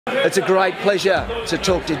It's a great pleasure to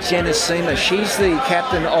talk to Jenna. She's the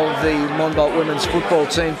captain of the Monbulk women's football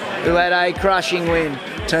team who had a crushing win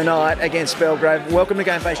tonight against Belgrave. Welcome to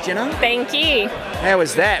GameFace, Jenna. Thank you. How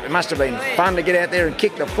was that? It must have been fun to get out there and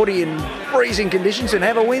kick the footy in freezing conditions and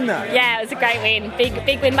have a win though. Yeah, it was a great win.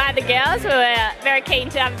 Big win by the girls. We were very keen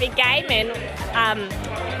to have a big game and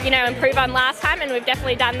improve on last time, and we've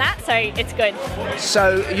definitely done that, so it's good.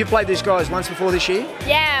 So you played these guys once before this year?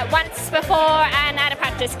 Yeah, once before and at a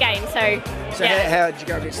practice game, so yeah. How did you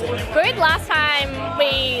go against them? Good. Last time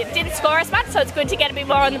we didn't score as much, so it's good to get a bit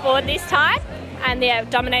more on the board this time and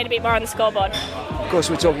dominate a bit more on the scoreboard. Of course,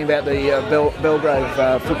 we're talking about the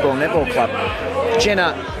Belgrave Football Netball Club.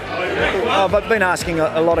 Jenna, I've been asking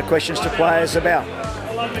a lot of questions to players about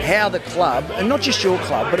how the club, and not just your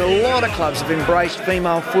club, but a lot of clubs have embraced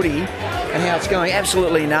female footy and how it's going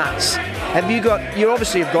absolutely nuts. You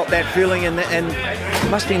obviously have got that feeling, and it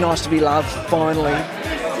must be nice to be loved finally,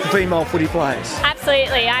 female footy players.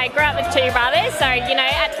 Absolutely. I grew up with two brothers, so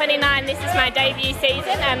at 29 this is my debut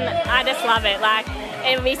season and I just love it.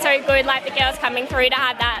 It would be so good, the girls coming through, to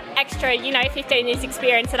have that extra 15 years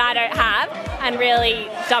experience that I don't have and really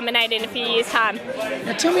dominate in a few years' time.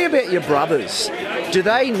 Now tell me about your brothers. Do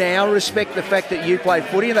they now respect the fact that you play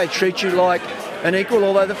footy and they treat you like an equal?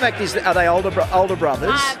 Although the fact is, are they older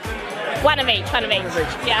brothers? One of each.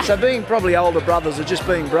 Yeah. So being probably older brothers or just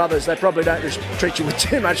being brothers, they probably don't treat you with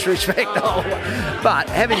too much respect. But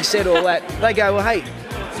having said all that, they go, well, hey,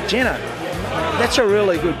 Jenna, that's a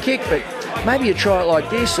really good kick, but maybe you try it like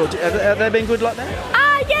this, or have they been good like that?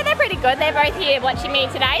 Yeah, they're pretty good. They're both here watching me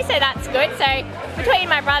today, so that's good. So between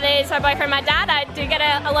my brothers, my boyfriend, my dad, I do get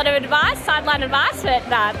a lot of advice, sideline advice,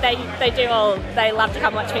 but they love to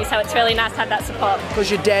come watch me, so it's really nice to have that support.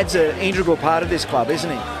 Because your dad's an integral part of this club,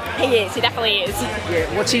 isn't he? He is, he definitely is.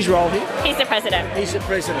 Yeah, what's his role here? He's the president. He's the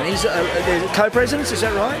president. He's co-presidents, is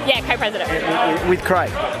that right? Yeah, co-president. With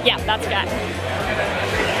Craig? Yeah, that's good.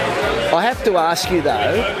 I have to ask you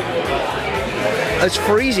though, it's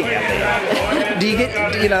freezing out there. Do you get,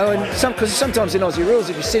 and because sometimes in Aussie rules,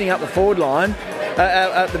 if you're sitting up the forward line,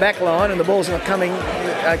 at the back line, and the ball's not coming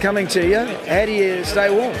to you, how do you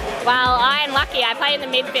stay warm? Well, I am lucky. I play in the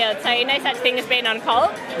midfield, so no such thing as being on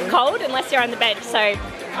cold unless you're on the bench. So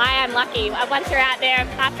I am lucky. Once you're out there,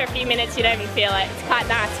 after a few minutes, you don't even feel it. It's quite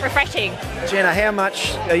nice, refreshing. Jenna, how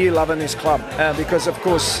much are you loving this club? Because of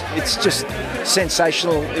course it's just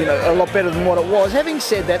sensational, a lot better than what it was. Having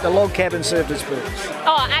said that, the log cabin served its purpose.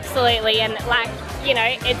 Oh, absolutely, and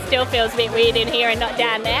it still feels a bit weird in here and not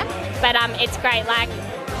down there, but it's great.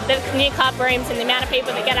 The new club rooms and the amount of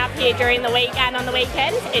people that get up here during the week and on the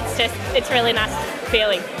weekends, it's really nice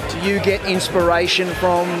feeling. Do you get inspiration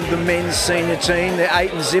from the men's senior team? They're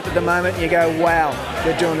 8-0 at the moment, and you go, wow,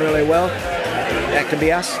 they're doing really well. That could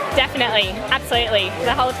be us. Definitely, absolutely.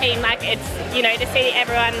 The whole team, it's, to see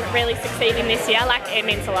everyone really succeeding this year, it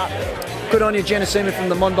means a lot. Good on you, Jenna from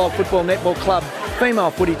the Monbulk Football Netball Club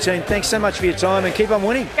female footy team. Thanks so much for your time and keep on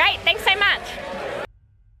winning. Great, thanks so much.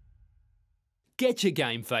 Get your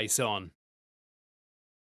GameFace on.